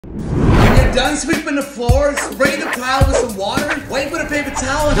you're done sweeping the floor, spray the tile with some water, wipe with a paper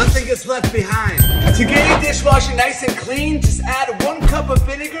towel, and nothing gets left behind. To get your dishwasher nice and clean, just add 1 cup of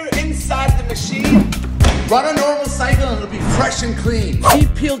vinegar inside the machine. Run a normal cycle and it'll be fresh and clean.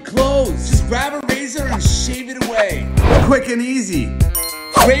 Heat peeled clothes. Just grab a razor and shave it away. Quick and easy.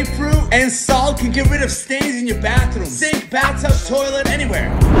 Grapefruit and salt can get rid of stains in your bathroom. Sink, bathtub, toilet, anywhere.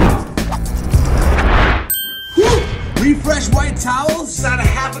 Whew. Refresh white towels. Just add a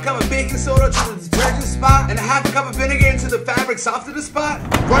half a cup of baking soda to the detergent spot and a half a cup of vinegar into the fabric softener spot.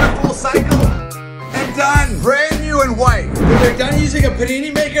 Run a full cycle. And done! Brand new and white. When you're done using a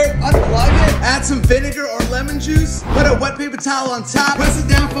panini maker, unplug it, add some vinegar or lemon juice, put a wet paper towel on top, press it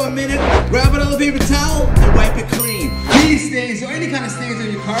down for a minute, grab another paper towel, and wipe it clean. These stains or any kind of stains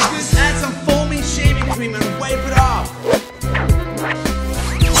on your carpet, add some foaming shaving cream and wipe it off.